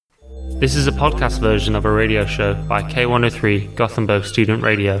This is a podcast version of a radio show by K103 Gothenburg Student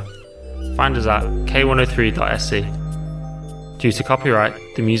Radio. Find us at k103.se. Due to copyright,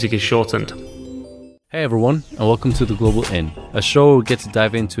 the music is shortened. Hey everyone, and welcome to The Global In, a show where we get to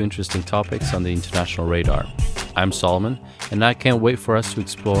dive into interesting topics on the international radar. I'm Salomon, and I can't wait for us to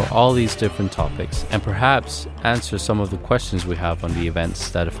explore all these different topics and perhaps answer some of the questions we have on the events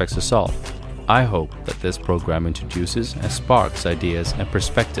that affects us all. I hope that this program introduces and sparks ideas and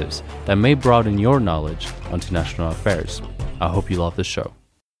perspectives that may broaden your knowledge on international affairs. I hope you love the show.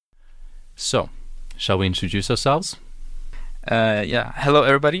 So, shall we introduce ourselves? Hello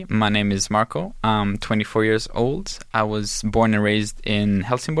everybody. My name is Marco. I'm 24 years old. I was born and raised in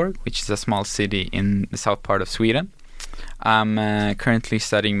Helsingborg, which is a small city in the south part of Sweden. I'm currently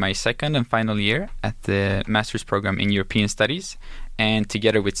studying my second and final year at the master's program in European Studies. And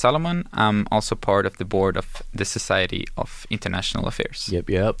together with Salomon, I'm also part of the board of the Society of International Affairs.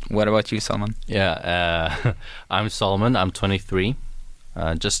 Yep. What about you, Salomon? I'm Salomon. I'm 23.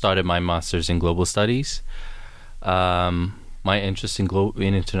 Just started my master's in global studies. My interest in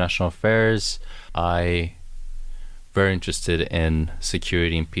international affairs, I very interested in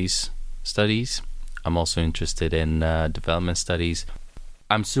security and peace studies. I'm also interested in development studies.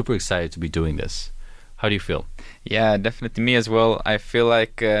 I'm super excited to be doing this. How do you feel? Yeah, definitely me as well. I feel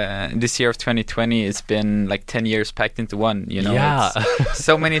like this year of 2020 has been like 10 years packed into one, you know? Yeah.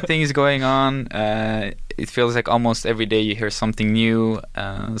 So many things going on. It feels like almost every day you hear something new,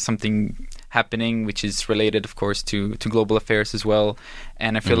 something happening, which is related, of course, to global affairs as well.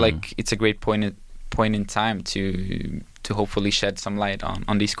 And I feel like it's a great point in time to hopefully shed some light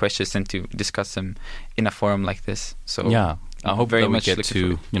on these questions and to discuss them in a forum like this. So yeah, I hope very that we much get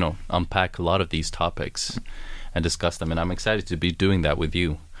to unpack a lot of these topics and discuss them. And I'm excited to be doing that with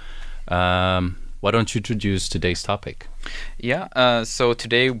you. Why don't you introduce today's topic? Yeah. So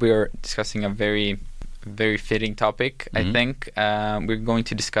today we're discussing a very fitting topic. I think we're going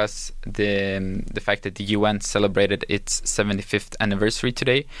to discuss the fact that the UN celebrated its 75th anniversary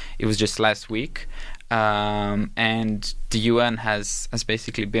today. It was just last week, and the UN has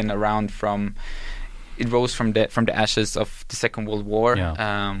basically been around from. It rose from the ashes of the Second World War,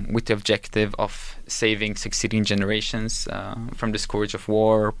 with the objective of saving succeeding generations from the scourge of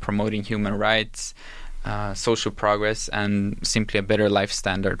war, promoting human rights, social progress, and simply a better life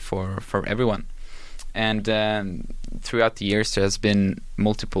standard for everyone. And throughout the years, there has been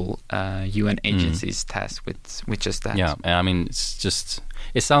multiple UN agencies tasked with just that. Yeah, and I mean,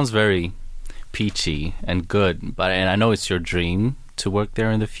 it sounds very peachy and good, and I know it's your dream to work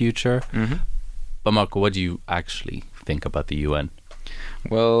there in the future. But Marco, what do you actually think about the UN?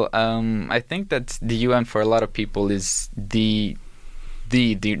 Well, I think that the UN for a lot of people is the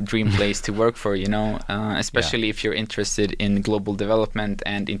dream place to work for, especially if you're interested in global development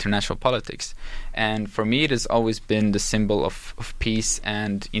and international politics. And for me, it has always been the symbol of peace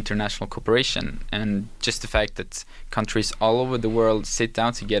and international cooperation. And just the fact that countries all over the world sit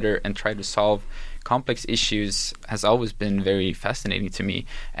down together and try to solve complex issues has always been very fascinating to me,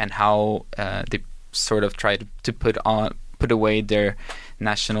 and how they sort of try to put away their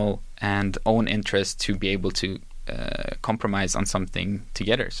national and own interests to be able to compromise on something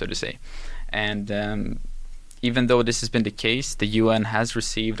together, so to say. And even though this has been the case, the UN has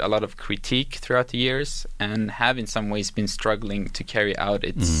received a lot of critique throughout the years and have in some ways been struggling to carry out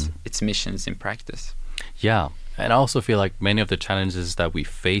its missions in practice. Yeah, and I also feel like many of the challenges that we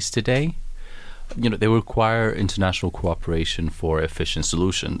face today, they require international cooperation for efficient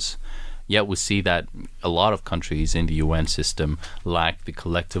solutions. Yet we see that a lot of countries in the UN system lack the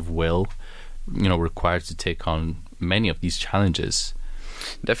collective will required to take on many of these challenges.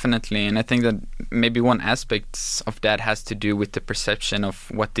 Definitely, and I think that maybe one aspect of that has to do with the perception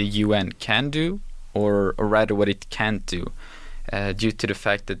of what the UN can do, or rather what it can't do, due to the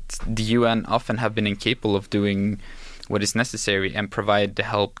fact that the UN often have been incapable of doing what is necessary and provide the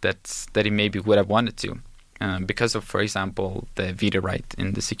help that it maybe would have wanted to, because of, for example, the veto right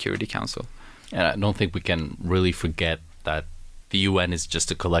in the Security Council. And I don't think we can really forget that the UN is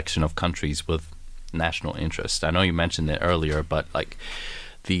just a collection of countries with national interest. I know you mentioned it earlier, but like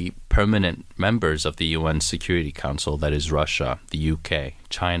the permanent members of the UN Security Council, that is Russia, the UK,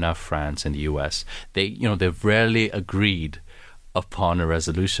 China, France, and the US, they've rarely agreed upon a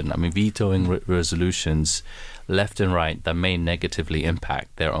resolution. I mean, vetoing resolutions left and right that may negatively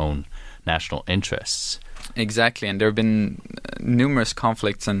impact their own national interests. Exactly, and there have been numerous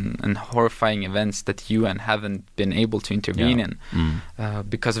conflicts and horrifying events that the UN haven't been able to intervene in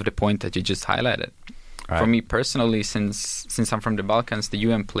because of the point that you just highlighted. For me personally, since I'm from the Balkans, the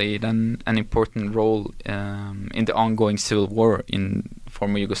UN played an important role in the ongoing civil war in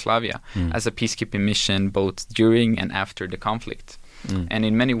former Yugoslavia as a peacekeeping mission both during and after the conflict. And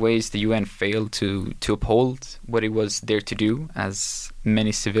in many ways, the UN failed to uphold what it was there to do, as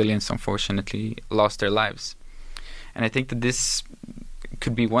many civilians unfortunately lost their lives. And I think that this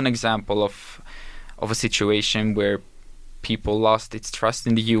could be one example of a situation where people lost its trust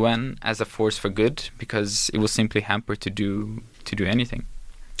in the UN as a force for good because it was simply hampered to do anything.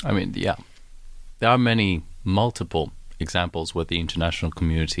 I mean, yeah, there are multiple examples where the international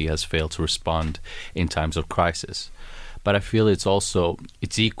community has failed to respond in times of crisis. But I feel it's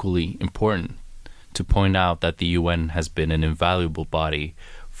equally important to point out that the UN has been an invaluable body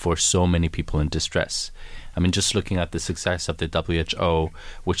for so many people in distress. I mean, just looking at the success of the WHO,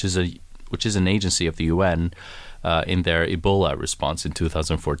 which is an agency of the UN, in their Ebola response in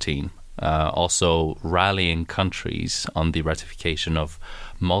 2014, also rallying countries on the ratification of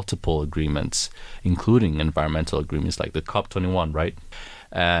multiple agreements, including environmental agreements like the COP21, right?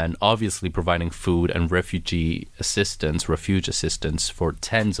 And obviously providing food and refuge assistance for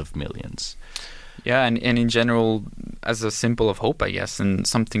tens of millions. Yeah, and in general, as a symbol of hope, I guess, and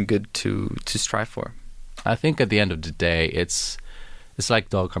something good to strive for. I think at the end of the day, it's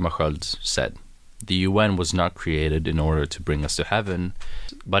like Jan Aart Sholte said. The UN was not created in order to bring us to heaven,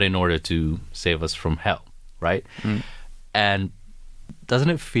 but in order to save us from hell, right? And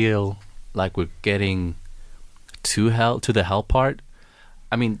doesn't it feel like we're getting to the hell part?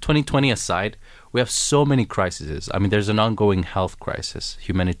 I mean, 2020 aside, we have so many crises. I mean, there's an ongoing health crisis,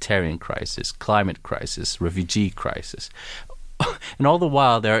 humanitarian crisis, climate crisis, refugee crisis. And all the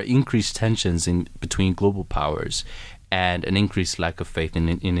while, there are increased tensions between global powers and an increased lack of faith in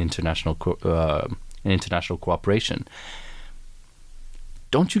international cooperation.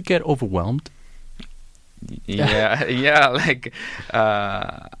 Don't you get overwhelmed? Yeah, like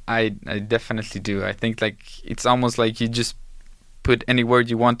I definitely do. I think like it's almost like you just put any word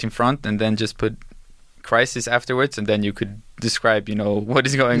you want in front and then just put crisis afterwards, and then you could describe, what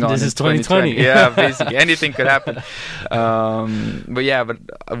is going on. This is 2020. Yeah, basically anything could happen. But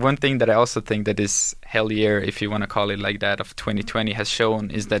one thing that I also think that is hell year, if you want to call it like that, of 2020 has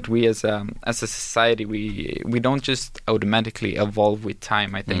shown is that we as a society, we don't just automatically evolve with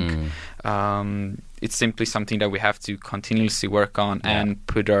time. I think it's simply something that we have to continuously work on and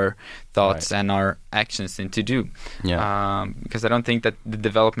put our thoughts and our actions into do. Because I don't think that the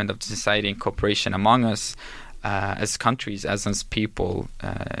development of society and cooperation among us as countries, as people,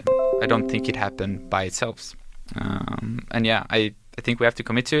 I don't think it happened by itself. I think we have to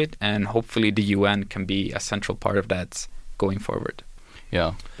commit to it, and hopefully the UN can be a central part of that going forward.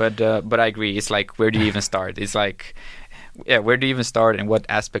 Yeah. But I agree. It's like, where do you even start? It's like, where do you even start, and what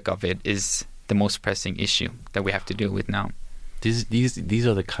aspect of it is the most pressing issue that we have to deal with now? These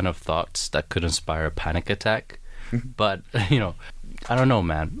are the kind of thoughts that could inspire a panic attack. But, I don't know,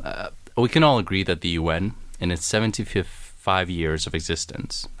 man. We can all agree that the UN, in its 75 years of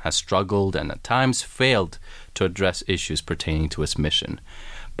existence, has struggled and at times failed to address issues pertaining to its mission.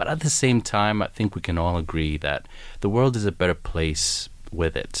 But at the same time, I think we can all agree that the world is a better place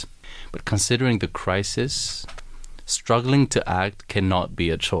with it. But considering the crisis, struggling to act cannot be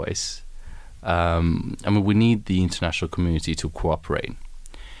a choice. We need the international community to cooperate.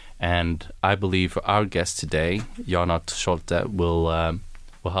 And I believe our guest today, Jan Aart Sholte, will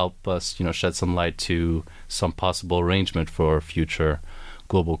help us, shed some light to some possible arrangement for future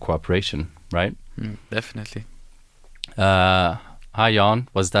global cooperation, right? Definitely. Hi, Jan.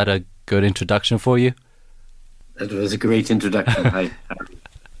 Was that a good introduction for you? That was a great introduction. Hi.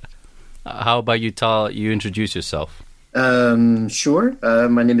 How about you introduce yourself? Sure.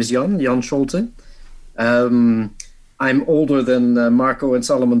 My name is Jan Sholte. I'm older than Marco and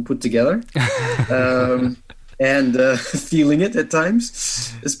Salomon put together. And feeling it at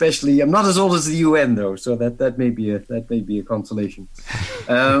times, especially. I'm not as old as the UN though, so that may be a consolation.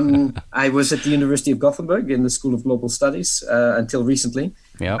 I was at the University of Gothenburg in the School of Global Studies until recently.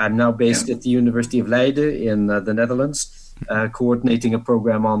 Yeah. I'm now based at the University of Leiden in the Netherlands, coordinating a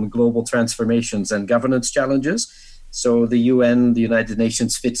program on global transformations and governance challenges. So the UN, the United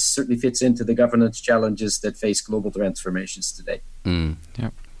Nations, certainly fits into the governance challenges that face global transformations today.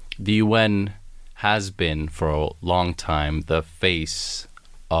 The UN has been for a long time the face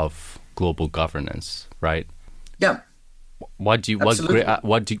of global governance, right? Yeah. What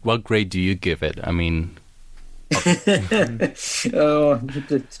grade do you give it? I mean, it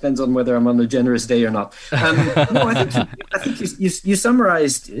depends on whether I'm on a generous day or not. No, I think you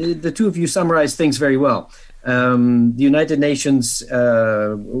summarized, the two of you summarized things very well. The United Nations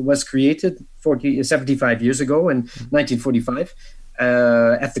was created 75 years ago in 1945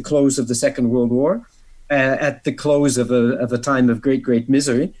 at the close of the Second World War, at the close of a time of great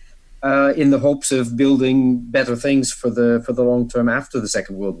misery, in the hopes of building better things for the long term after the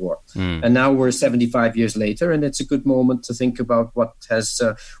Second World War. And now we're 75 years later, and it's a good moment to think about what has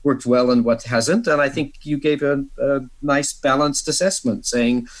worked well and what hasn't. And I think you gave a nice balanced assessment,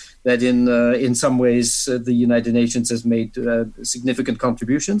 saying that in some ways the United Nations has made significant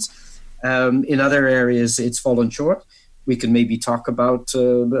contributions. In other areas, it's fallen short. We can maybe talk about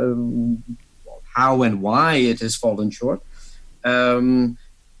how and why it has fallen short.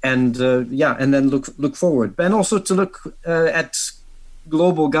 And then look forward, and also to look at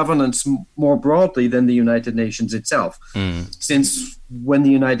global governance more broadly than the United Nations itself. Since when the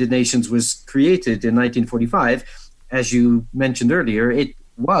United Nations was created in 1945, as you mentioned earlier, it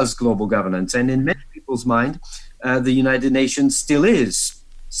was global governance, and in many people's mind, the United Nations still is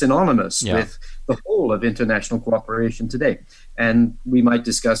synonymous with the whole of international cooperation today. And we might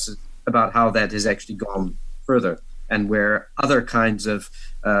discuss about how that has actually gone further, and where other kinds of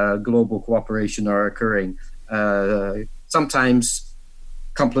global cooperation are occurring, sometimes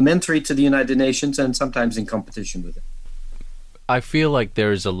complementary to the United Nations and sometimes in competition with it. I feel like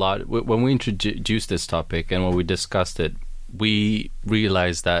there's a lot, when we introduced this topic and when we discussed it, we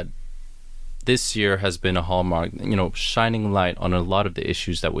realized that this year has been a hallmark, shining light on a lot of the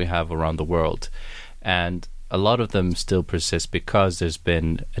issues that we have around the world. And a lot of them still persist because there's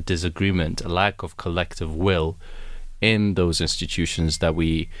been a disagreement, a lack of collective will in those institutions that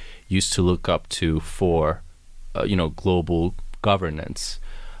we used to look up to for, global governance,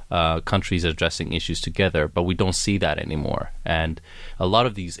 countries addressing issues together, but we don't see that anymore. And a lot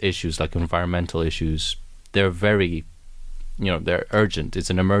of these issues, like environmental issues, they're very, they're urgent.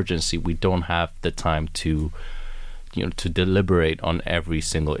 It's an emergency. We don't have the time to, to deliberate on every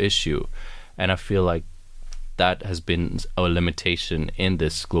single issue. And I feel like that has been a limitation in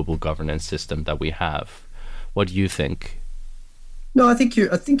this global governance system that we have. What do you think? No, I think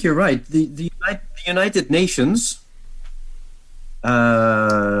you're right. The United Nations,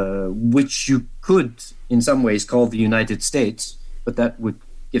 which you could in some ways call the United States, but that would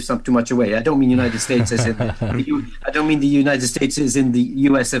give too much away. I don't mean United States as in I don't mean the United States as in the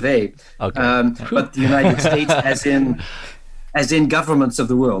US of A, but the United States as in governments of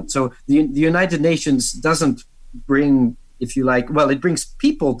the world. So the United Nations doesn't bring, if you like, it brings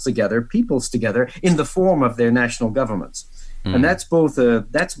peoples together in the form of their national governments. And that's both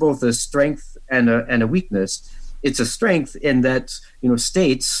a strength and a weakness. It's a strength in that,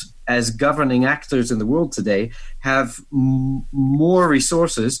 states as governing actors in the world today have more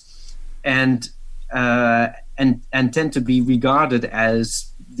resources and tend to be regarded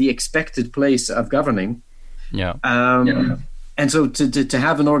as the expected place of governing. And so to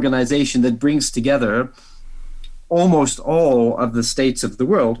have an organization that brings together almost all of the states of the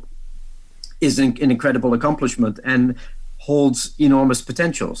world is an incredible accomplishment and holds enormous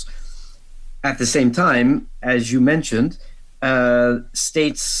potentials. At the same time, as you mentioned,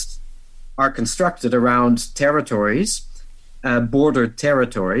 states are constructed around territories, bordered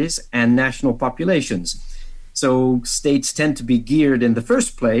territories, and national populations. So states tend to be geared in the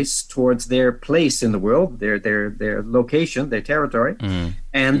first place towards their place in the world, their location, their territory,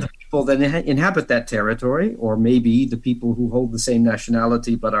 and the people that inhabit that territory, or maybe the people who hold the same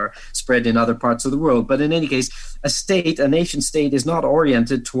nationality but are spread in other parts of the world. But in any case, a nation state is not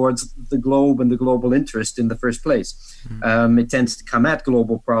oriented towards the globe and the global interest in the first place. It tends to come at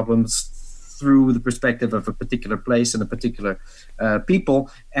global problems through the perspective of a particular place and a particular people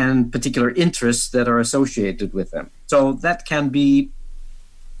and particular interests that are associated with them. So that can be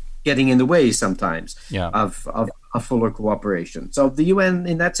getting in the way sometimes of fuller cooperation. So the UN,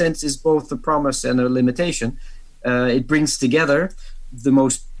 in that sense, is both a promise and a limitation. It brings together the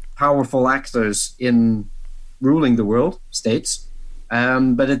most powerful actors in ruling the world, states,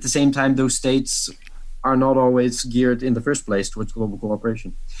 but at the same time, those states are not always geared in the first place towards global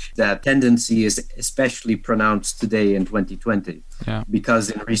cooperation. That tendency is especially pronounced today in 2020,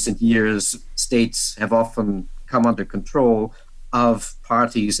 because in recent years, states have often come under control of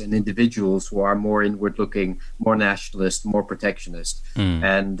parties and individuals who are more inward-looking, more nationalist, more protectionist.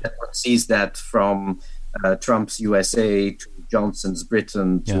 And one sees that from Trump's USA to Johnson's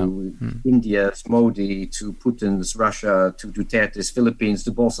Britain to India's Modi to Putin's Russia to Duterte's Philippines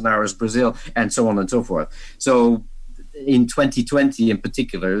to Bolsonaro's Brazil, and so on and so forth. So in 2020 in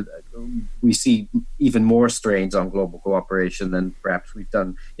particular, we see even more strains on global cooperation than perhaps we've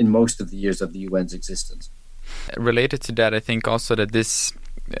done in most of the years of the UN's existence. Related to that, I think also that this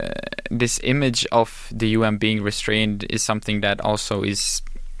image of the UN being restrained is something that also is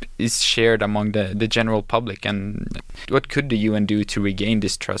shared among the general public. And what could the UN do to regain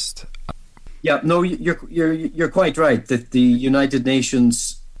this trust? Yeah, no, you're quite right that the United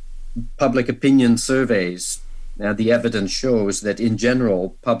Nations public opinion surveys, the evidence shows that in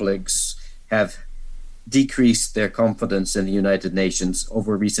general publics have decreased their confidence in the United Nations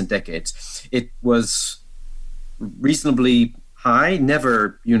over recent decades. It was reasonably high,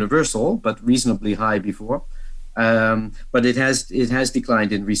 never universal, but reasonably high before. But it has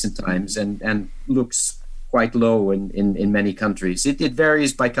declined in recent times and looks quite low in many countries. It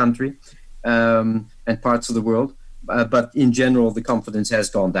varies by country and parts of the world, but in general the confidence has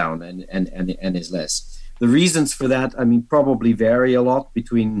gone down and is less. The reasons for that, I mean, probably vary a lot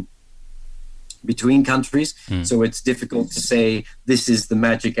between countries. So it's difficult to say this is the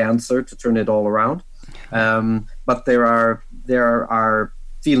magic answer to turn it all around. But there are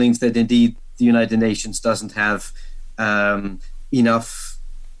feelings that indeed the United Nations doesn't have enough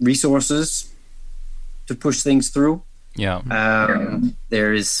resources to push things through.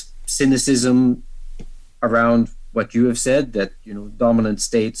 There is cynicism around what you have said, that dominant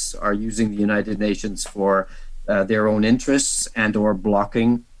states are using the United Nations for their own interests and or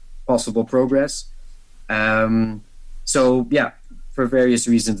blocking possible progress. So yeah, for various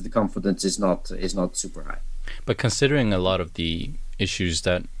reasons, the confidence is not super high. But considering a lot of the issues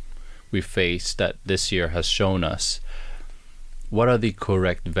that we face that this year has shown us, what are the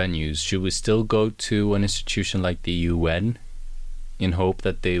correct venues? Should we still go to an institution like the UN in hope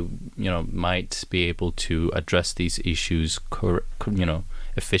that they, might be able to address these issues,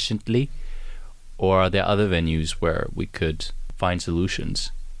 efficiently? Or are there other venues where we could find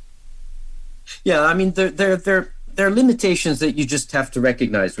solutions? Yeah, I mean, there are limitations that you just have to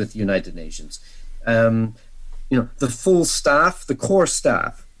recognize with the United Nations. The full staff, the core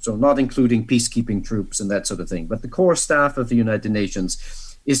staff, so not including peacekeeping troops and that sort of thing, but the core staff of the United Nations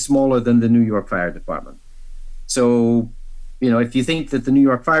is smaller than the New York Fire Department. So, if you think that the New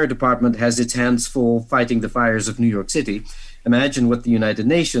York Fire Department has its hands full fighting the fires of New York City, imagine what the United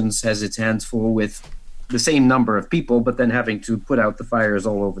Nations has its hands full with the same number of people, but then having to put out the fires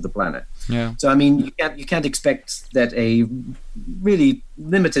all over the planet. Yeah. So, I mean, you can't expect that a really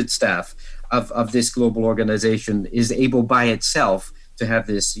limited staff of this global organization is able by itself to have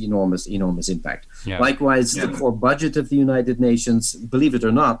this enormous impact. Yeah. Likewise, the core budget of the United Nations, believe it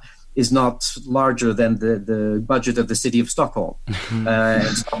or not, is not larger than the budget of the city of Stockholm. And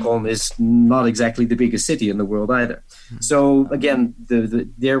Stockholm is not exactly the biggest city in the world either. So again,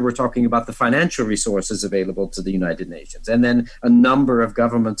 there we're talking about the financial resources available to the United Nations. And then a number of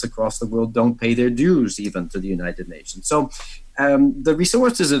governments across the world don't pay their dues even to the United Nations. So the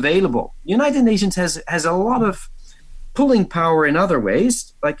resources available, the United Nations has a lot of pulling power in other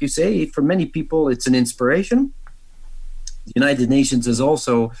ways. Like you say, for many people, it's an inspiration. The United Nations has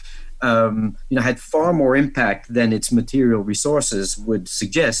also had far more impact than its material resources would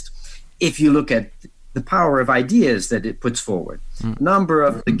suggest if you look at the power of ideas that it puts forward. A number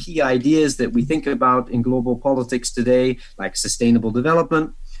of the key ideas that we think about in global politics today, like sustainable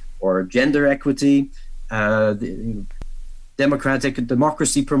development or gender equity,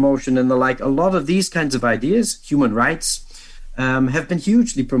 democracy promotion and the like, a lot of these kinds of ideas, human rights, have been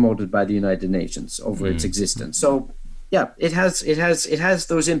hugely promoted by the United Nations over its existence. So yeah, it has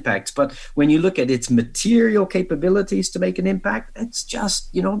those impacts, but when you look at its material capabilities to make an impact, it's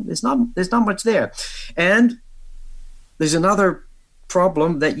just, there's not much there. And there's another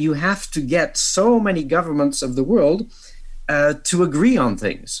problem that you have to get so many governments of the world to agree on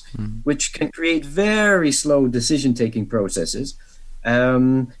things, which can create very slow decision-taking processes.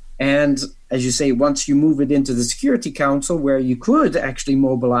 And as you say, once you move it into the Security Council, where you could actually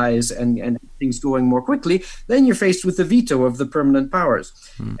mobilize and things going more quickly, then you're faced with the veto of the permanent powers.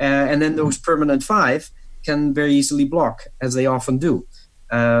 And then those permanent five can very easily block, as they often do.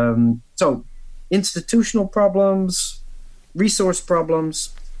 So institutional problems, resource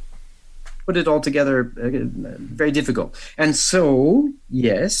problems, put it all together, very difficult. And so,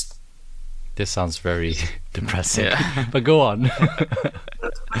 yes. This sounds very depressing, but go on.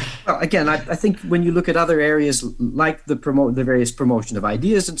 Well, again, I think when you look at other areas like the various promotion of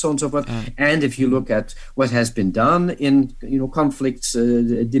ideas and so on and so forth, and if you look at what has been done in conflicts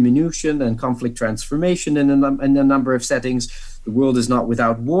diminution and conflict transformation in a number of settings, the world is not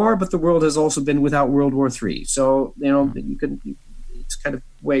without war, but the world has also been without World War III. So you can it's kind of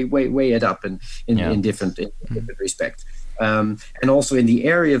way it up in different respects. And also in the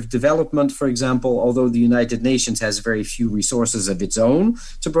area of development, for example, although the United Nations has very few resources of its own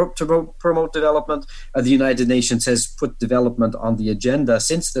to promote development, the United Nations has put development on the agenda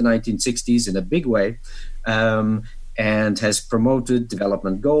since the 1960s in a big way, and has promoted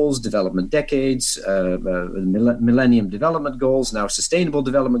development goals, development decades, Millennium Development Goals, now Sustainable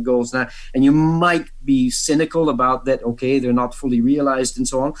Development Goals now. And you might be cynical about that, okay, they're not fully realized and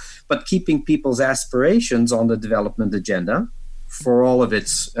so on, but keeping people's aspirations on the development agenda, for all of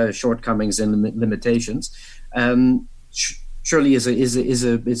its shortcomings and limitations, surely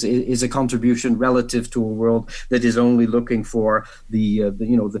is a contribution relative to a world that is only looking for the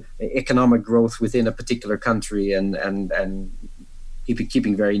economic growth within a particular country and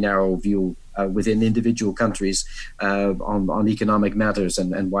keeping very narrow view within individual countries on economic matters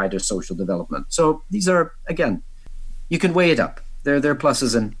and wider social development. So these are, again, you can weigh it up. There are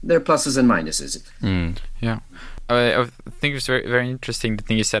pluses and minuses. Yeah. I think it's very, very interesting the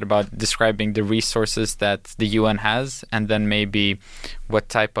thing you said about describing the resources that the UN has, and then maybe what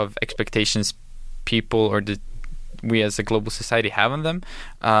type of expectations people or we as a global society have on them.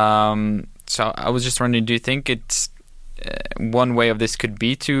 So I was just wondering, do you think it's one way of this could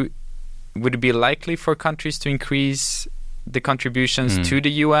be would it be likely for countries to increase the contributions to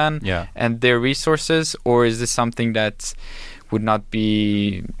the UN and their resources, or is this something that would not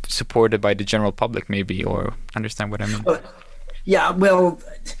be supported by the general public, maybe, or understand what I mean?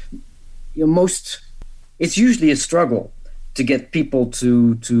 It's usually a struggle to get people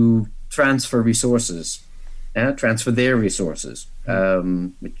to transfer resources, transfer their resources,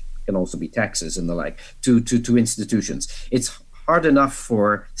 which can also be taxes and the like, to institutions. It's hard enough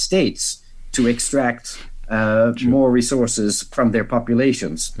for states to extract more resources from their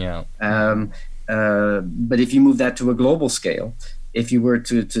populations. But if you move that to a global scale, if you were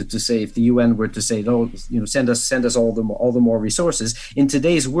to say, if the UN were to say, no, send us all the more resources, in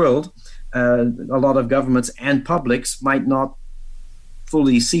today's world, a lot of governments and publics might not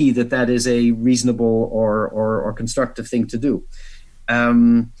fully see that is a reasonable or constructive thing to do.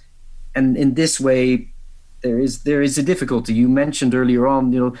 And in this way, there is a difficulty. You mentioned earlier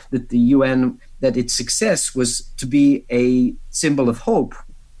on, that the UN, that its success was to be a symbol of hope.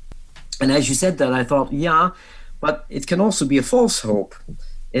 And as you said that, I thought, but it can also be a false hope,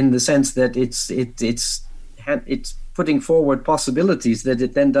 in the sense that it's putting forward possibilities that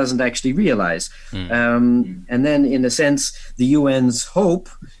it then doesn't actually realize. And then, in a sense, the UN's hope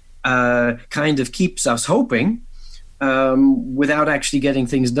kind of keeps us hoping without actually getting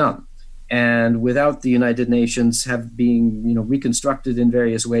things done. And without the United Nations being reconstructed in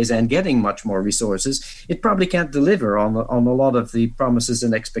various ways and getting much more resources, it probably can't deliver on a lot of the promises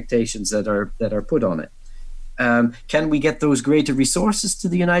and expectations that are put on it. Can we get those greater resources to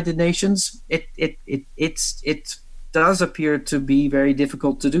the United Nations? It does appear to be very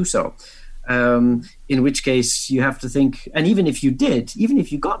difficult to do so. In which case you have to think, and even if you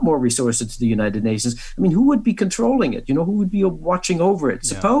got more resources to the United Nations, who would be controlling it? Who would be watching over it?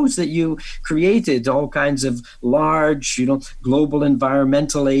 Suppose that you created all kinds of large, global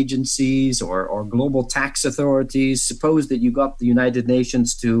environmental agencies or global tax authorities. Suppose that you got the United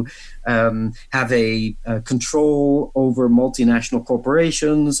Nations to have a control over multinational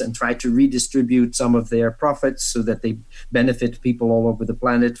corporations and try to redistribute some of their profits so that they benefit people all over the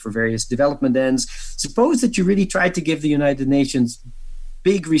planet for various development ends. Suppose that you really tried to give the United Nations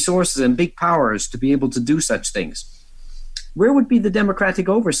big resources and big powers to be able to do such things. Where would be the democratic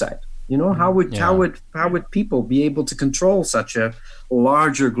oversight? How would people be able to control such a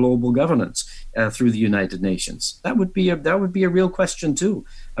larger global governance through the United Nations? That would be a real question too.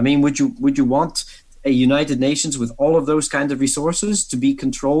 Would you want a United Nations with all of those kind of resources to be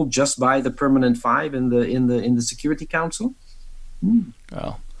controlled just by the permanent five in the Security Council?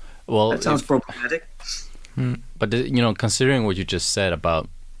 Well, that sounds problematic. But considering what you just said about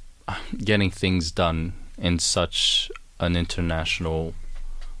getting things done in such an international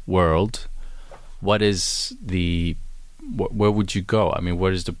world, where would you go?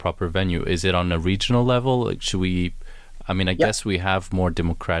 What is the proper venue? Is it on a regional level? Like, should we? I guess we have more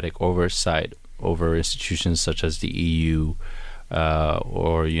democratic oversight over institutions such as the EU,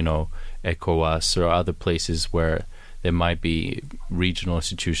 or ECOWAS, or other places where there might be regional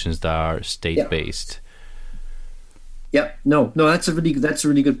institutions that are state-based. No, that's a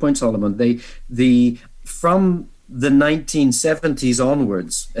really good point, Salomon. From the 1970s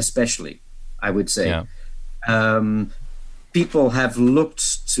onwards, especially, I would say, people have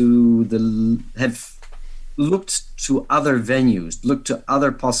looked to other venues, looked to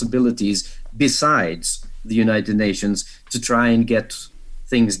other possibilities besides the United Nations to try and get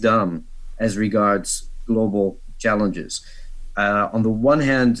things done as regards global challenges. On the one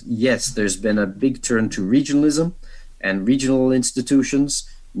hand, yes, there's been a big turn to regionalism and regional institutions,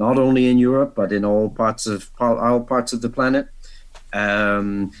 not only in Europe but in all parts of the planet.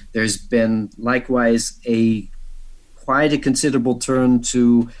 There's been likewise quite a considerable turn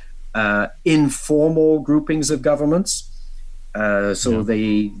to informal groupings of governments.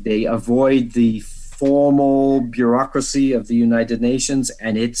 They avoid the formal bureaucracy of the United Nations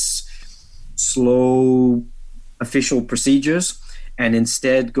and its slow official procedures, and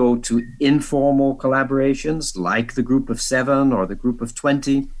instead go to informal collaborations like the Group of 7 or the Group of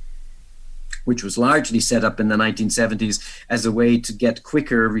 20, which was largely set up in the 1970s as a way to get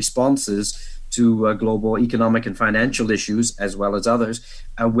quicker responses to global economic and financial issues, as well as others,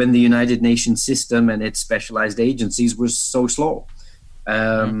 when the United Nations system and its specialized agencies were so slow.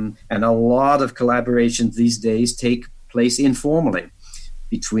 And a lot of collaborations these days take place informally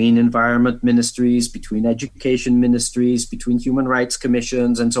between environment ministries, between education ministries, between human rights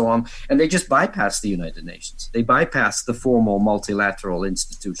commissions, and so on. And they just bypass the United Nations. They bypass the formal multilateral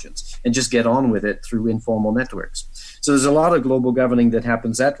institutions and just get on with it through informal networks. So there's a lot of global governing that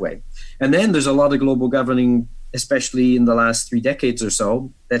happens that way. And then there's a lot of global governing, especially in the last 3 decades or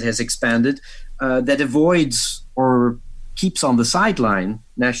so, that has expanded, that avoids or keeps on the sideline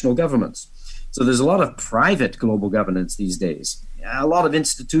national governments. So there's a lot of private global governance these days. A lot of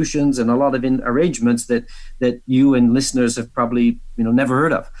institutions and a lot of arrangements that you and listeners have probably never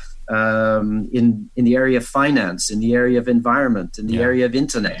heard of, in the area of finance, in the area of environment, in the area of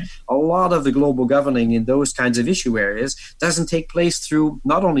internet. A lot of the global governing in those kinds of issue areas doesn't take place through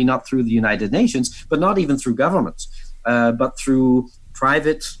not through the United Nations, but not even through governments, but through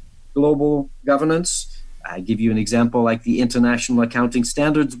private global governance. I give you an example like the International Accounting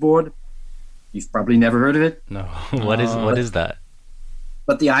Standards Board. You've probably never heard of it. No. What is that?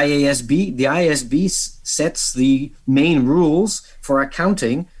 But the IASB sets the main rules for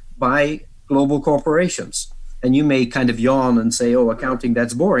accounting by global corporations. And you may kind of yawn and say, oh, accounting,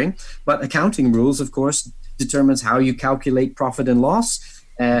 that's boring. But accounting rules, of course, determines how you calculate profit and loss,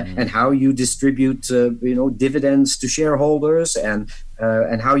 and how you distribute, dividends to shareholders, and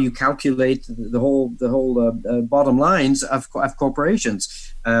how you calculate the whole bottom lines of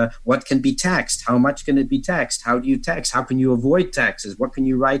corporations. What can be taxed? How much can it be taxed? How do you tax? How can you avoid taxes? What can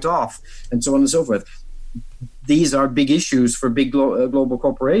you write off? And so on and so forth. These are big issues for big global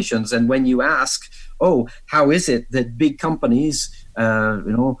corporations. And when you ask, oh, how is it that big companies,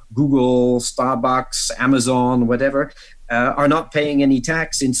 Google, Starbucks, Amazon, whatever, are not paying any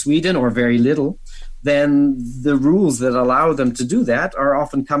tax in Sweden or very little, then the rules that allow them to do that are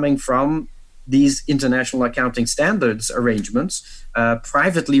often coming from these international accounting standards arrangements,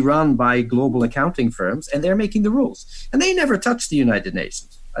 privately run by global accounting firms, and they're making the rules. And they never touch the United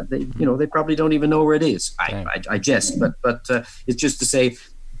Nations. They probably don't even know where it is. I jest, but it's just to say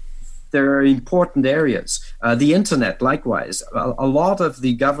there are important areas. The internet, likewise, a lot of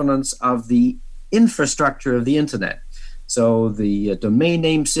the governance of the infrastructure of the internet. So the domain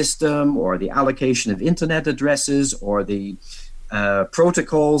name system, or the allocation of internet addresses, or the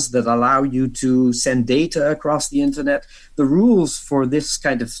protocols that allow you to send data across the internet. The rules for this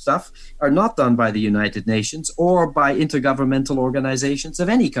kind of stuff are not done by the United Nations or by intergovernmental organizations of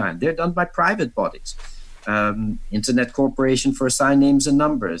any kind. They're done by private bodies. Internet Corporation for Assigned Names and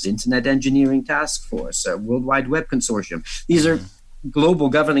Numbers, Internet Engineering Task Force, World Wide Web Consortium. These are global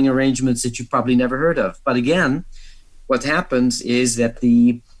governing arrangements that you've probably never heard of. But again, what happens is that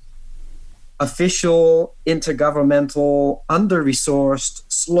the official, intergovernmental, under-resourced,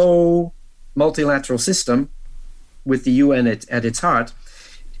 slow, multilateral system with the UN at its heart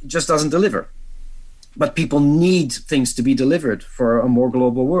just doesn't deliver. But people need things to be delivered for a more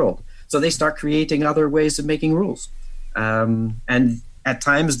global world. So they start creating other ways of making rules. And at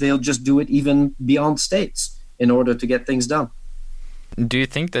times they'll just do it even beyond states in order to get things done. Do you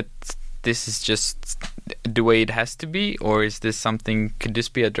think that this is just the way it has to be, or is this something, could this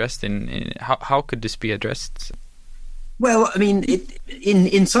be addressed how could this be addressed? Well, I mean,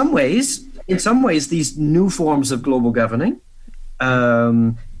 in some ways, these new forms of global governing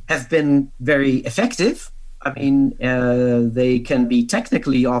have been very effective. I mean, they can be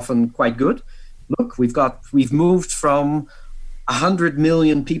technically often quite good. Look, we've moved from 100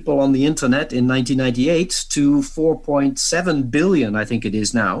 million people on the internet in 1998 to 4.7 billion, I think it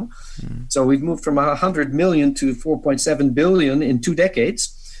is now. So we've moved from 100 million to 4.7 billion in 2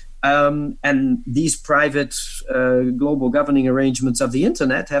 decades. And these private global governing arrangements of the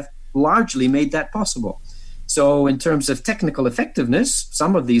internet have largely made that possible. So in terms of technical effectiveness,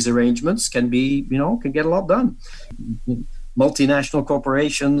 some of these arrangements can get a lot done. multinational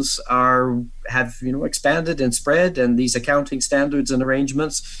corporations have expanded and spread, and these accounting standards and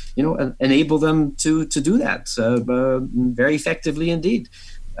arrangements enable them to do that very effectively indeed.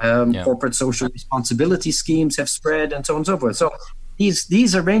 Corporate social responsibility schemes have spread, and so on and so forth. So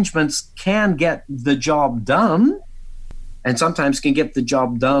these arrangements can get the job done, and sometimes can get the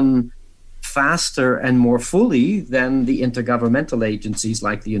job done faster and more fully than the intergovernmental agencies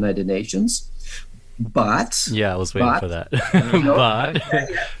like the United Nations. But I was waiting for that.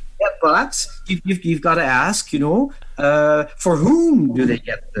 But you've got to ask, for whom do they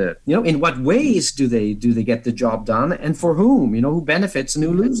get in what ways do they get the job done, and for whom, who benefits and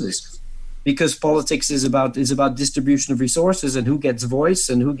who loses? Because politics is about distribution of resources and who gets voice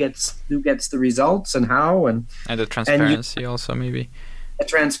and who gets the results and how and the transparency also maybe.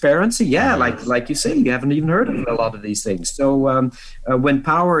 Transparency, like you say, you haven't even heard of a lot of these things. So when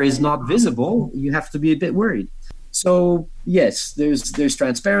power is not visible, you have to be a bit worried. So yes, there's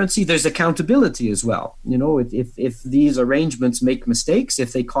transparency, there's accountability as well. If these arrangements make mistakes,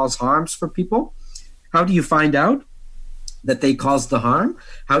 if they cause harms for people, how do you find out that they caused the harm?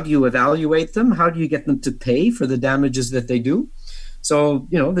 How do you evaluate them? How do you get them to pay for the damages that they do? So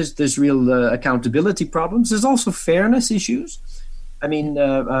there's real accountability problems. There's also fairness issues. I mean,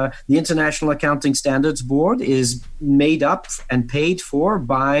 the International Accounting Standards Board is made up and paid for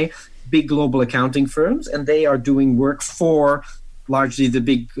by big global accounting firms, and they are doing work for largely the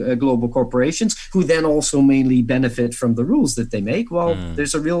big global corporations, who then also mainly benefit from the rules that they make. Well,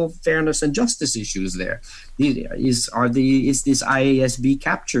 there's a real fairness and justice issues there. Is this IASB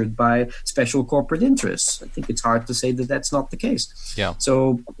captured by special corporate interests? I think it's hard to say that that's not the case. Yeah.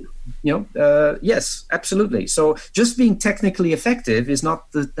 So, yes, absolutely. So just being technically effective that's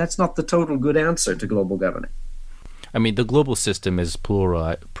not the total good answer to global governing. I mean, the global system is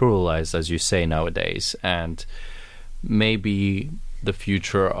pluralized, as you say, nowadays, and maybe the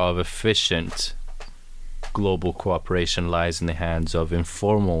future of efficient global cooperation lies in the hands of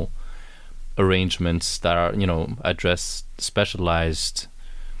informal arrangements that are, address specialized,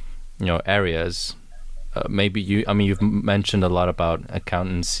 areas. You've mentioned a lot about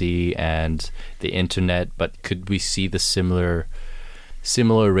accountancy and the internet, but could we see the similar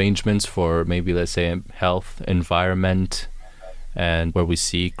arrangements for maybe, let's say, health, environment, and where we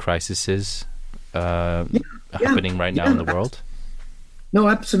see crises happening right now in the world? No,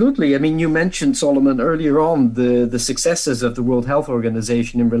 absolutely. I mean, you mentioned, Salomon, earlier on the successes of the World Health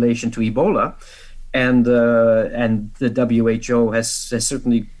Organization in relation to Ebola, and the WHO has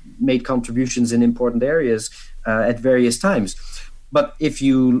certainly made contributions in important areas at various times. But if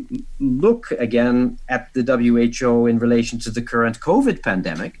you look again at the WHO in relation to the current COVID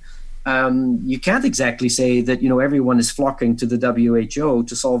pandemic, you can't exactly say that everyone is flocking to the WHO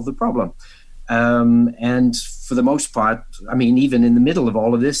to solve the problem. And for the most part, I mean, even in the middle of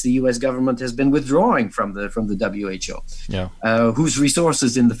all of this, the U.S. government has been withdrawing from the WHO, whose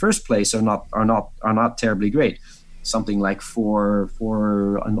resources in the first place are not terribly great. Something like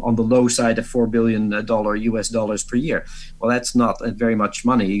on the low side of $4 billion US dollars per year. Well, that's not very much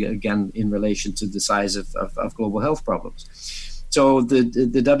money, again, in relation to the size of global health problems. So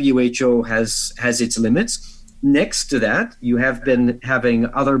the WHO has its limits. Next to that, you have been having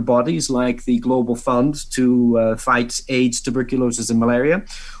other bodies like the Global Fund to fight AIDS, tuberculosis, and malaria,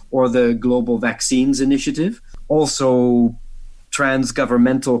 or the Global Vaccines Initiative. Also,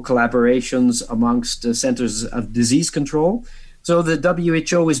 trans-governmental collaborations amongst centers of disease control. So the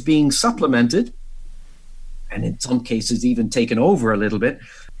WHO is being supplemented, and in some cases even taken over a little bit,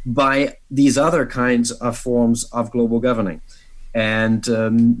 by these other kinds of forms of global governing. And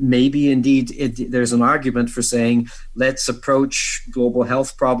maybe indeed there's an argument for saying, let's approach global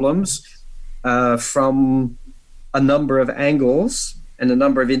health problems from a number of angles and a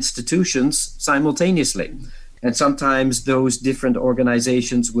number of institutions simultaneously. And sometimes those different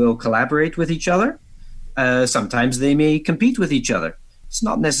organizations will collaborate with each other. Sometimes they may compete with each other. It's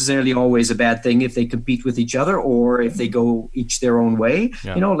not necessarily always a bad thing if they compete with each other or if they go each their own way.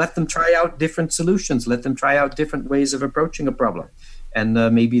 Yeah. Let them try out different solutions. Let them try out different ways of approaching a problem. And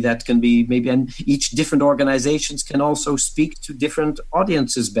maybe that can be, and each different organizations can also speak to different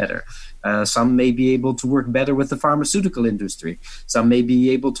audiences better. Some may be able to work better with the pharmaceutical industry. Some may be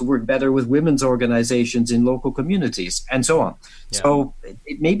able to work better with women's organizations in local communities, and so on. Yeah. So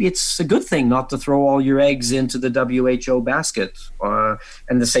maybe it's a good thing not to throw all your eggs into the WHO basket.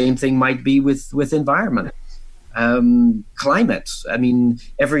 And the same thing might be with environment. Climate. I mean,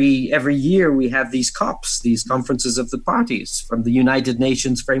 every year we have these COPs, these conferences of the parties from the United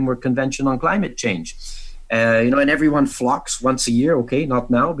Nations Framework Convention on Climate Change. And everyone flocks once a year. Okay, not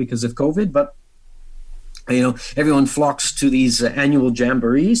now because of COVID, but Everyone flocks to these annual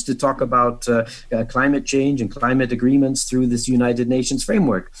jamborees to talk about climate change and climate agreements through this United Nations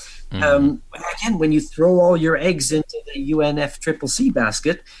framework. Again, when you throw all your eggs into the UNFCCC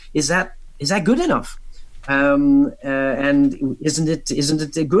basket, is that good enough? And isn't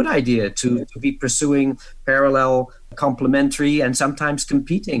it a good idea to be pursuing parallel, complementary, and sometimes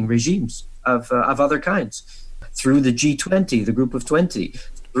competing regimes of other kinds through the G20, the Group of 20?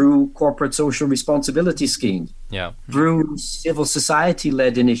 Through corporate social responsibility schemes, through civil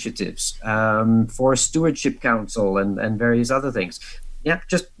society-led initiatives, Forest Stewardship Council, and various other things.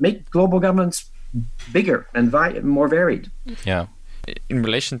 Just make global governance bigger and more varied. Yeah. In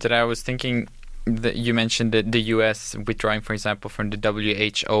relation to that, I was thinking that you mentioned the U.S. withdrawing, for example, from the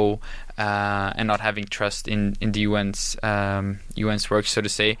WHO and not having trust in the UN's work, so to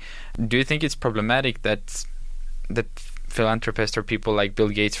say. Do you think it's problematic that philanthropists or people like Bill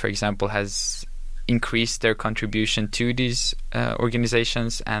Gates, for example, has increased their contribution to these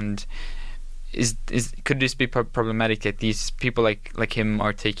organizations, and could this be problematic that these people like him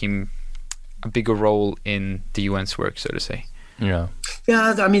are taking a bigger role in the UN's work, so to say? Yeah.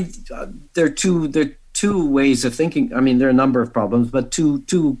 I mean, there are two ways of thinking. I mean, there are a number of problems, but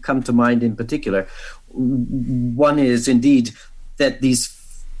two come to mind in particular. One is indeed that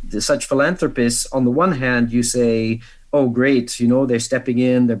such philanthropists, on the one hand, you say, oh, great, they're stepping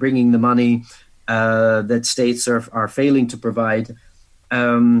in, they're bringing the money that states are failing to provide.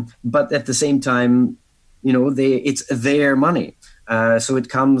 But at the same time, it's their money. So it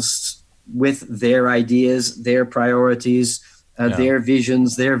comes with their ideas, their priorities, their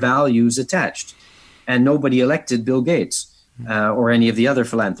visions, their values attached. And nobody elected Bill Gates or any of the other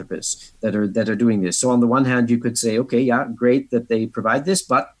philanthropists that are doing this. So on the one hand, you could say, okay, yeah, great that they provide this,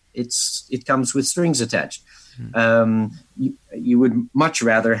 but it comes with strings attached. You would much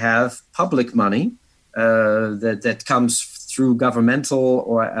rather have public money that comes through governmental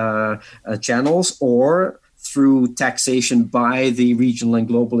or channels, or through taxation by the regional and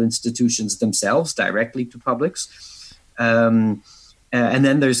global institutions themselves directly to publics. And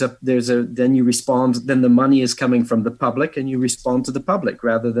then then you respond. Then the money is coming from the public, and you respond to the public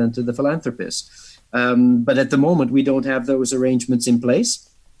rather than to the philanthropists. But at the moment, we don't have those arrangements in place.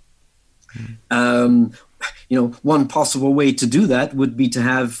 One possible way to do that would be to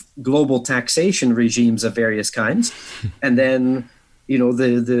have global taxation regimes of various kinds, and then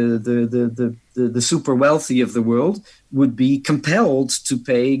the super wealthy of the world would be compelled to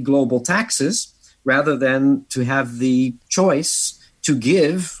pay global taxes rather than to have the choice to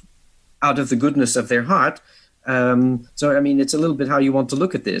give out of the goodness of their heart. So I mean, it's a little bit how you want to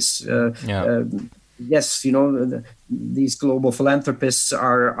look at this. Yes, these global philanthropists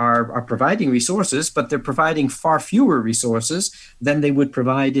are providing resources, but they're providing far fewer resources than they would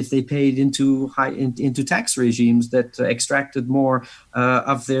provide if they paid into tax regimes that extracted more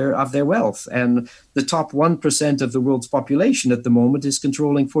of their wealth. And the top 1% of the world's population at the moment is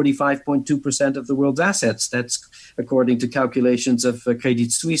controlling 45.2% of the world's assets. That's according to calculations of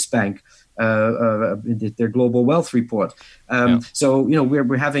Credit Suisse Bank. Their global wealth report. So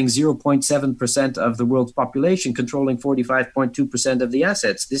we're having 0.7% of the world's population controlling 45.2% of the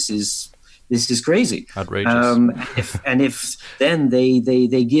assets. This is crazy, outrageous. If then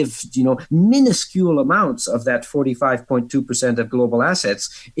they give minuscule amounts of that 45.2% of global assets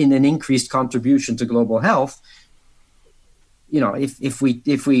in an increased contribution to global health. If we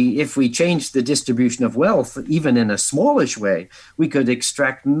change the distribution of wealth, even in a smallish way, we could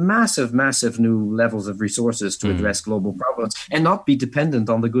extract massive new levels of resources to address global problems and not be dependent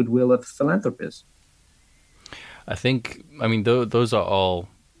on the goodwill of philanthropists. I think, those are all.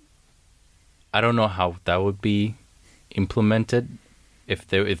 I don't know how that would be implemented, if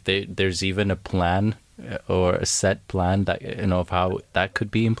there's even a plan or a set plan that of how that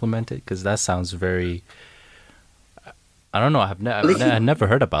could be implemented, because that sounds very. I don't know. I've never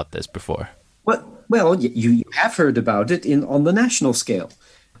heard about this before. Well, you have heard about it on the national scale,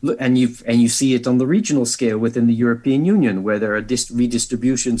 and you see it on the regional scale within the European Union, where there are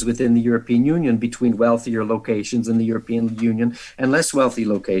redistributions within the European Union between wealthier locations in the European Union and less wealthy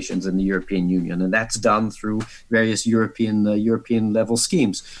locations in the European Union, and that's done through various European level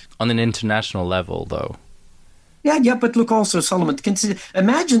schemes. On an international level, though. Yeah. But look, also, Solomon,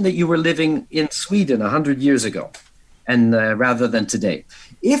 imagine that you were living in Sweden 100 years ago. And rather than today,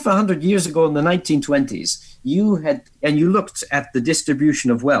 if 100 years ago in the 1920s you looked at the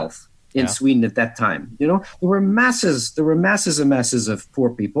distribution of wealth in Sweden at that time, there were masses and masses of poor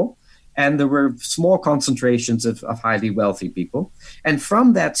people, and there were small concentrations of highly wealthy people. And from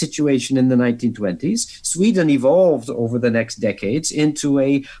that situation in the 1920s, Sweden evolved over the next decades into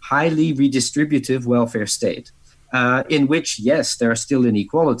a highly redistributive welfare state. In which, yes, there are still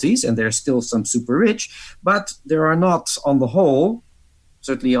inequalities and there are still some super rich, but there are not, on the whole,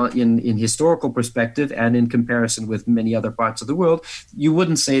 certainly in historical perspective and in comparison with many other parts of the world, you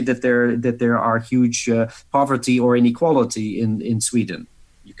wouldn't say that there are huge poverty or inequality in Sweden.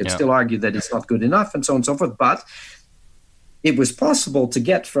 You can still argue that it's not good enough and so on and so forth, but it was possible to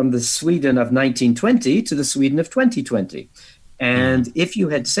get from the Sweden of 1920 to the Sweden of 2020. And if you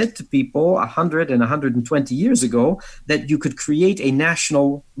had said to people 100 and 120 years ago that you could create a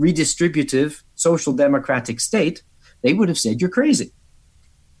national redistributive social democratic state, they would have said you're crazy.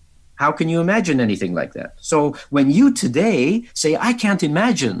 How can you imagine anything like that? So when you today say, I can't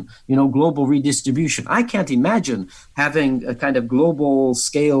imagine, global redistribution, I can't imagine having a kind of global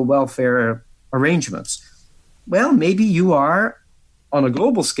scale welfare arrangements, well, maybe you are on a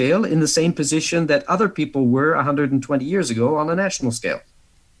global scale in the same position that other people were 120 years ago on a national scale.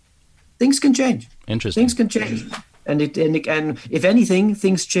 Things can change. Interesting. Things can change. And if anything,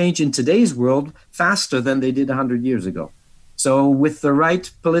 things change in today's world faster than they did 100 years ago. So with the right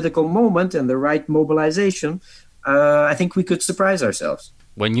political moment and the right mobilization, I think we could surprise ourselves.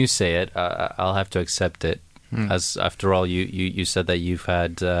 When you say it, I'll have to accept it. As after all, you said that you've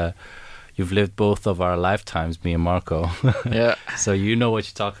lived both of our lifetimes, me and Marco. Yeah. So you know what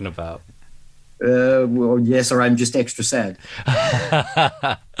you're talking about. Well, yes, or I'm just extra sad.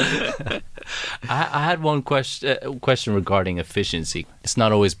 I had one question regarding efficiency. It's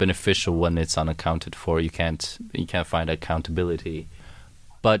not always beneficial when it's unaccounted for. You can't find accountability.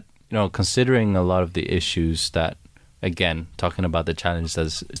 But considering a lot of the issues that, again, talking about the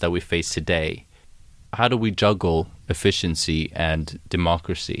challenges that we face today, how do we juggle efficiency and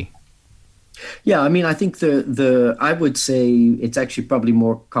democracy? Yeah, I mean, I think I would say it's actually probably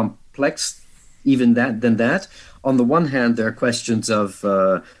more complex even than that. On the one hand, there are questions of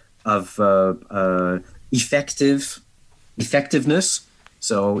effectiveness,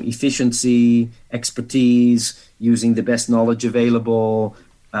 so efficiency, expertise, using the best knowledge available,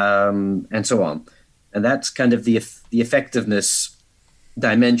 and so on. And that's kind of the effectiveness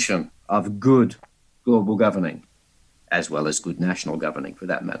dimension of good global governing, as well as good national governing, for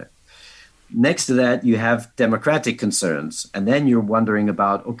that matter. Next to that, you have democratic concerns. And then you're wondering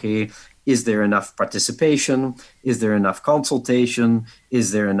about, okay, is there enough participation? Is there enough consultation?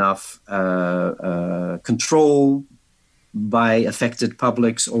 Is there enough control by affected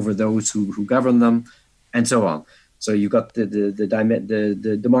publics over those who govern them? And so on. So you've got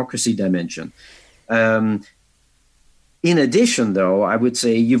the democracy dimension. In addition, though, I would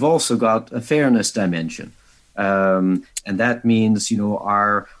say you've also got a fairness dimension. And that means,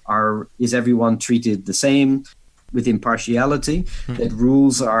 is everyone treated the same with impartiality, that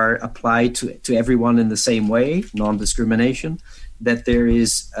rules are applied to everyone in the same way, non-discrimination, that there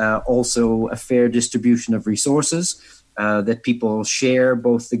is also a fair distribution of resources, that people share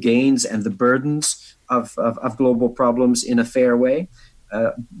both the gains and the burdens of global problems in a fair way.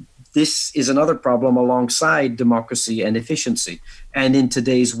 This is another problem alongside democracy and efficiency. And in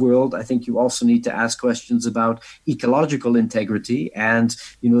today's world, I think you also need to ask questions about ecological integrity and,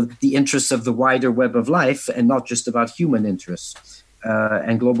 the interests of the wider web of life, and not just about human interests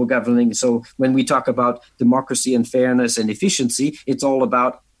and global governing. So when we talk about democracy and fairness and efficiency, it's all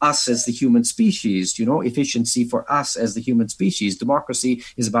about us as the human species, efficiency for us as the human species. Democracy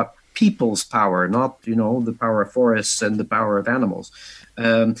is about people's power, not, the power of forests and the power of animals.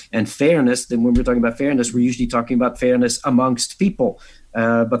 And fairness, then when we're talking about fairness, we're usually talking about fairness amongst people.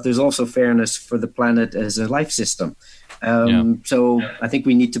 But there's also fairness for the planet as a life system. So I think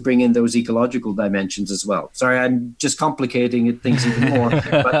we need to bring in those ecological dimensions as well. Sorry, I'm just complicating things even more.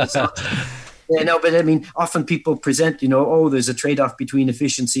 But it's not... Yeah, no, but I mean, often people present, there's a trade-off between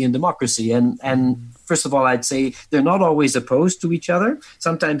efficiency and democracy. And first of all, I'd say they're not always opposed to each other.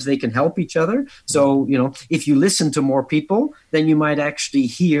 Sometimes they can help each other. So, if you listen to more people, then you might actually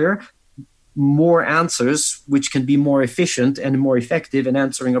hear more answers, which can be more efficient and more effective in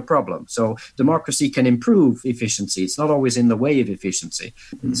answering a problem. So democracy can improve efficiency. It's not always in the way of efficiency.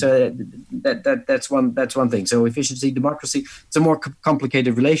 So that's one thing. So efficiency, democracy, it's a more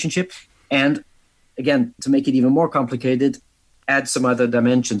complicated relationship. And again, to make it even more complicated, add some other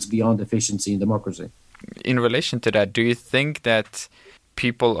dimensions beyond efficiency and democracy. In relation to that, do you think that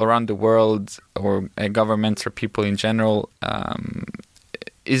people around the world, or governments or people in general,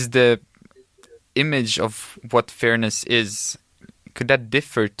 is the image of what fairness is, could that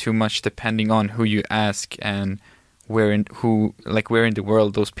differ too much depending on who you ask and where in the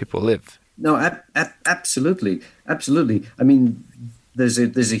world those people live. No, absolutely. I mean, there's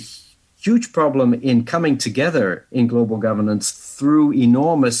a huge problem in coming together in global governance through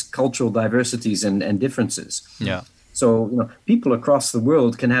enormous cultural diversities and differences. Yeah. So, people across the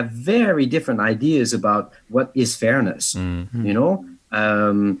world can have very different ideas about what is fairness,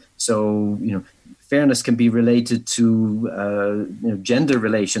 fairness can be related to gender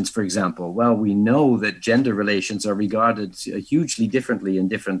relations, for example. Well, we know that gender relations are regarded hugely differently in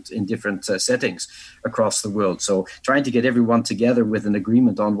different settings across the world. So trying to get everyone together with an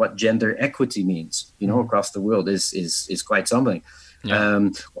agreement on what gender equity means, across the world is quite something. Yeah.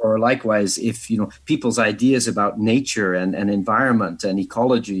 Or likewise, if people's ideas about nature and environment and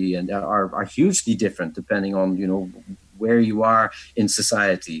ecology and are hugely different depending on where you are in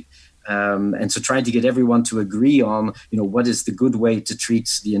society. And so trying to get everyone to agree on, what is the good way to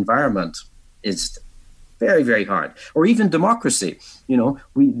treat the environment is very, very hard. Or even democracy.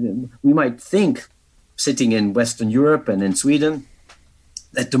 We might think, sitting in Western Europe and in Sweden,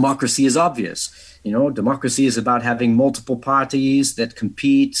 that democracy is obvious. Democracy is about having multiple parties that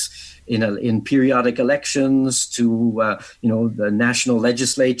compete in periodic elections to the national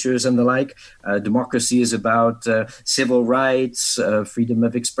legislatures and the like. Democracy is about civil rights, freedom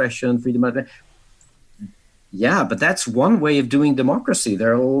of expression, but that's one way of doing democracy.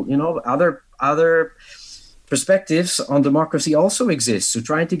 There are other perspectives on democracy also exist. So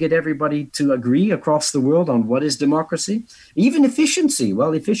trying to get everybody to agree across the world on what is democracy, even efficiency.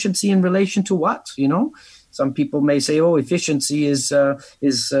 Well, efficiency in relation to what? Some people may say, efficiency is how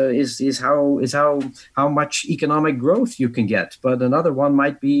much economic growth you can get. But another one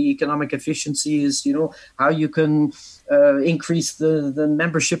might be economic efficiency is how you can increase the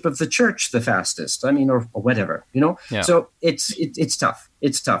membership of the church the fastest. Or whatever. Yeah. So it's tough.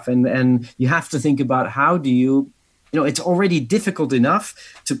 It's tough, and you have to think about how do you. It's already difficult enough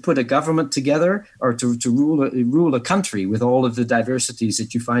to put a government together or to rule a country with all of the diversities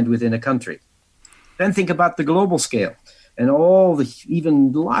that you find within a country. Then think about the global scale and all the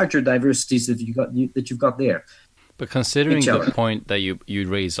even larger diversities that you've got there. But considering the point that you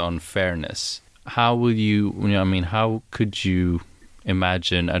raise on fairness, how will how could you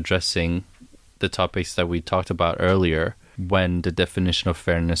imagine addressing the topics that we talked about earlier when the definition of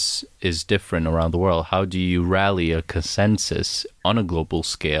fairness is different around the world? How do you rally a consensus on a global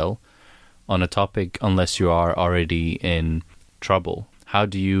scale on a topic unless you are already in trouble? How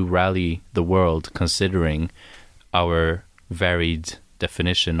do you rally the world considering our varied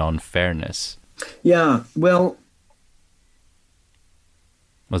definition on fairness? Yeah, well...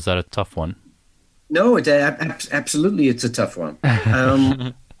 Was that a tough one? No, absolutely it's a tough one.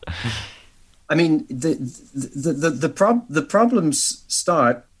 The problems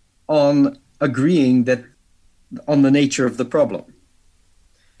start on agreeing on the nature of the problem.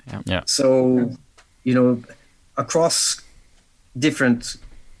 Yeah. So, across different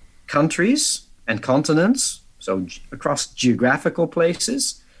countries and continents, so across geographical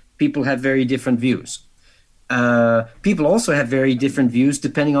places, people have very different views. People also have very different views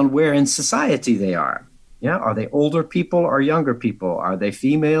depending on where in society they are. Yeah, are they older people or younger people? Are they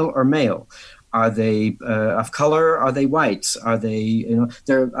female or male? Are they of color? Are they white? Are they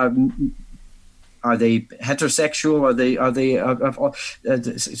are they heterosexual? Are they of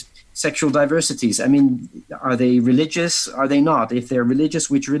sexual diversities? Are they religious? Are they not? If they're religious,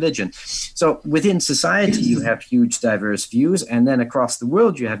 which religion? So within society, you have huge diverse views, and then across the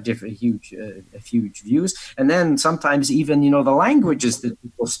world, you have different huge views. And then sometimes even the languages that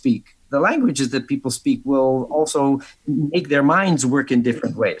people speak. The languages that people speak will also make their minds work in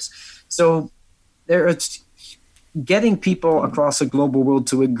different ways. So it's getting people across the global world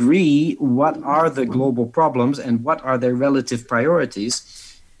to agree what are the global problems and what are their relative priorities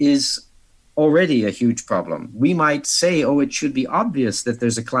is already a huge problem. We might say, it should be obvious that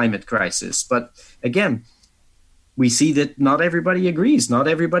there's a climate crisis. But again, we see that not everybody agrees. Not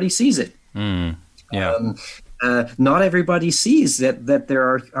everybody sees it. Not everybody sees that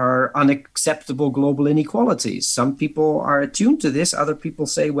there are unacceptable global inequalities. Some people are attuned to this. Other people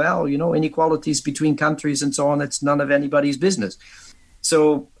say, inequalities between countries and so on, it's none of anybody's business.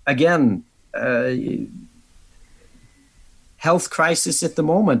 So again, health crisis at the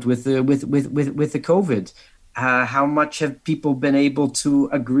moment with the COVID. How much have people been able to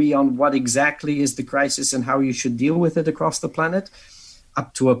agree on what exactly is the crisis and how you should deal with it across the planet?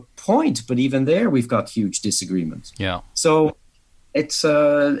 Up to a point, but even there we've got huge disagreements. Yeah. So it's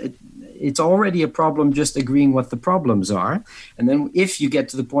it's already a problem just agreeing what the problems are. And then if you get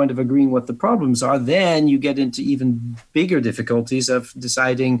to the point of agreeing what the problems are, then you get into even bigger difficulties of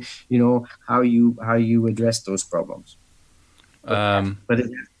deciding, how you address those problems. But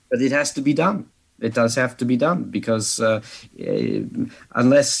it has to be done. It does have to be done because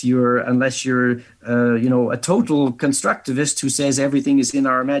unless you're a total constructivist who says everything is in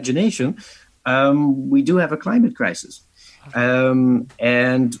our imagination, we do have a climate crisis.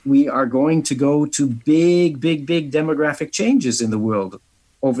 And we are going to go to big demographic changes in the world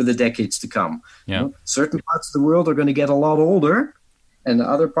over the decades to come. Yeah. Certain parts of the world are going to get a lot older, and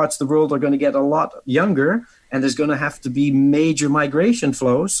other parts of the world are going to get a lot younger, and there's going to have to be major migration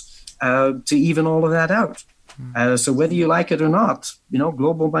flows to even all of that out. So whether you like it or not,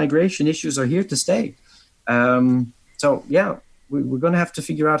 global migration issues are here to stay. We're going to have to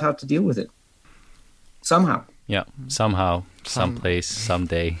figure out how to deal with it somehow. Yeah, somehow, someplace,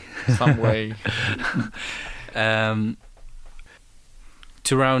 someday. Some way.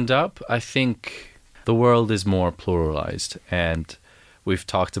 To round up, I think the world is more pluralized, and we've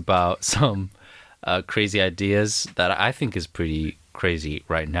talked about some crazy ideas that I think is pretty crazy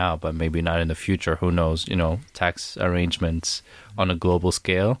right now, but maybe not in the future. Who knows? Tax arrangements on a global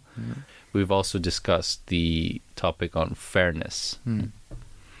scale. We've also discussed the topic on fairness.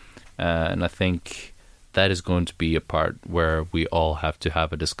 And I think that is going to be a part where we all have to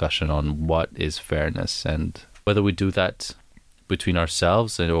have a discussion on what is fairness, and whether we do that between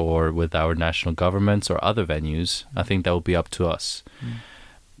ourselves or with our national governments or other venues. I think that will be up to us.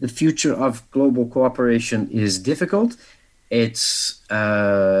 The future of global cooperation is difficult. It's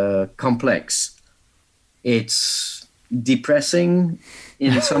complex. It's depressing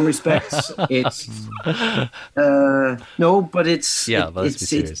in some respects. It's no, but it's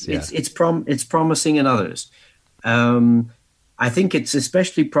it's promising in others. I think it's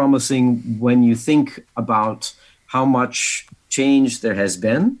especially promising when you think about how much change there has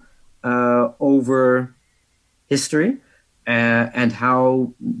been over history, and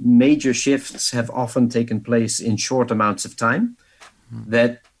how major shifts have often taken place in short amounts of time.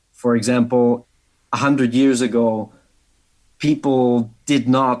 That, for example, 100 years ago, people did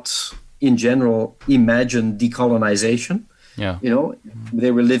not, in general, imagine decolonization. Yeah.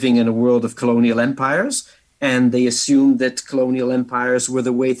 They were living in a world of colonial empires, and they assumed that colonial empires were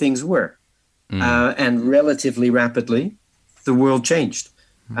the way things were. And relatively rapidly, the world changed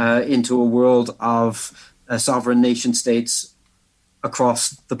into a world of sovereign nation states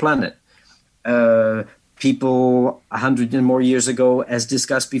across the planet. People 100 and more years ago, as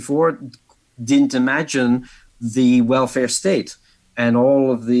discussed before, didn't imagine the welfare state and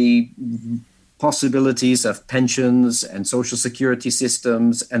all of the possibilities of pensions and social security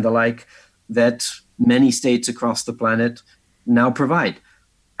systems and the like that many states across the planet now provide.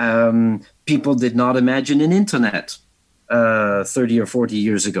 People did not imagine an internet 30 or 40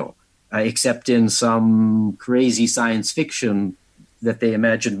 years ago, except in some crazy science fiction that they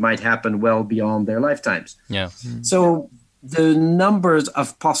imagined might happen well beyond their lifetimes. Yeah. So the numbers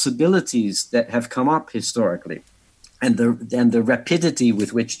of possibilities that have come up historically and the rapidity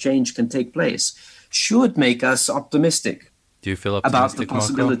with which change can take place should make us optimistic. Do you feel about optimistic, the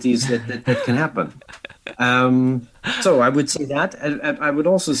possibilities that can happen? So I would say that. I would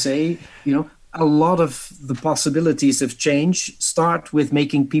also say, a lot of the possibilities of change start with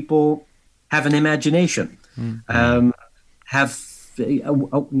making people have an imagination, have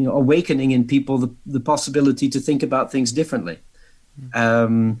awakening in people the possibility to think about things differently.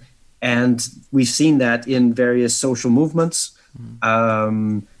 And we've seen that in various social movements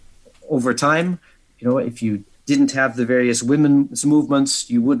over time. If you didn't have the various women's movements,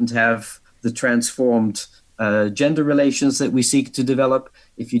 you wouldn't have the transformed gender relations that we seek to develop.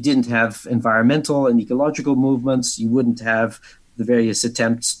 If you didn't have environmental and ecological movements, you wouldn't have the various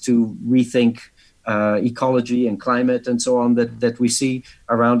attempts to rethink ecology and climate and so on that we see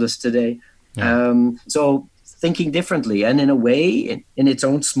around us today. Yeah. So thinking differently, and in a way, in its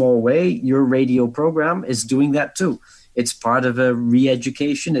own small way, your radio program is doing that too. It's part of a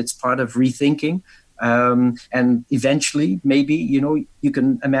re-education. It's part of rethinking. And eventually, maybe, you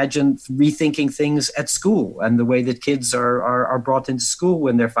can imagine rethinking things at school and the way that kids are brought into school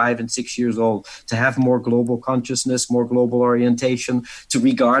when they're 5 and 6 years old, to have more global consciousness, more global orientation, to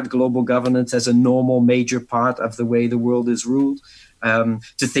regard global governance as a normal major part of the way the world is ruled.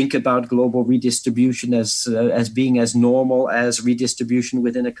 To think about global redistribution as being as normal as redistribution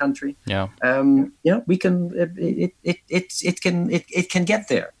within a country. Yeah. We can. It can get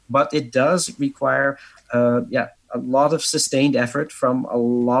there, but it does require a lot of sustained effort from a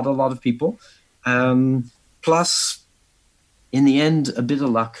lot of people. Plus, in the end, a bit of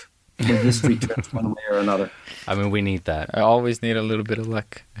luck. when history turns one way or another. I mean, we need that. I always need a little bit of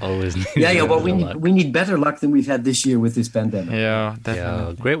luck. Always need But we need better luck than we've had this year with this pandemic. Yeah,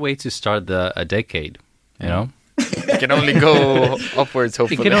 definitely. Great way to start a decade, you know? It can only go upwards,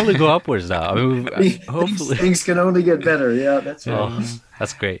 hopefully. It can only go upwards now. I mean, hopefully. Things can only get better. Yeah, that's right. Oh,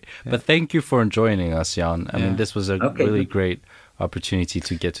 that's great. But thank you for joining us, Jan. I mean, this was a really great opportunity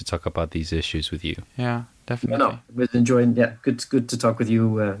to get to talk about these issues with you. Yeah, definitely. No, we're enjoying. Yeah, good to talk with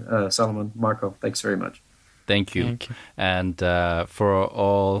you, Salomon, Marco. Thanks very much. Thank you. And for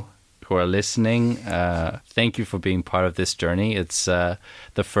all who are listening, thank you for being part of this journey. It's the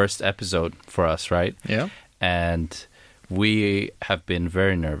first episode for us, right? Yeah. And we have been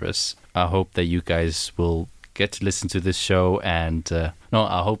very nervous. I hope that you guys will get to listen to this show, and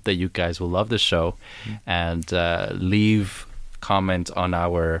I hope that you guys will love the show and leave comment on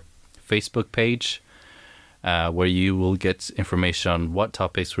our Facebook page, where you will get information on what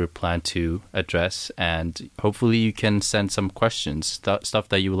topics we plan to address, and hopefully you can send some questions, stuff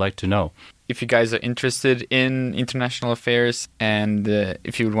that you would like to know. If you guys are interested in international affairs and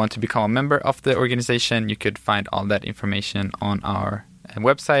if you would want to become a member of the organization, you could find all that information on our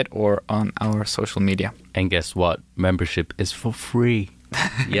website or on our social media. And guess what? Membership is for free.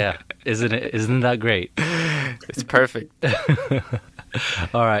 Yeah, isn't it? Isn't that great? It's perfect.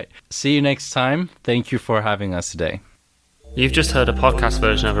 All right. See you next time. Thank you for having us today. You've just heard a podcast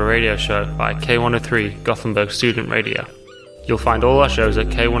version of a radio show by K103 Gothenburg Student Radio. You'll find all our shows at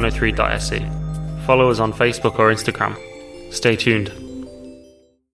k103.se. Follow us on Facebook or Instagram. Stay tuned.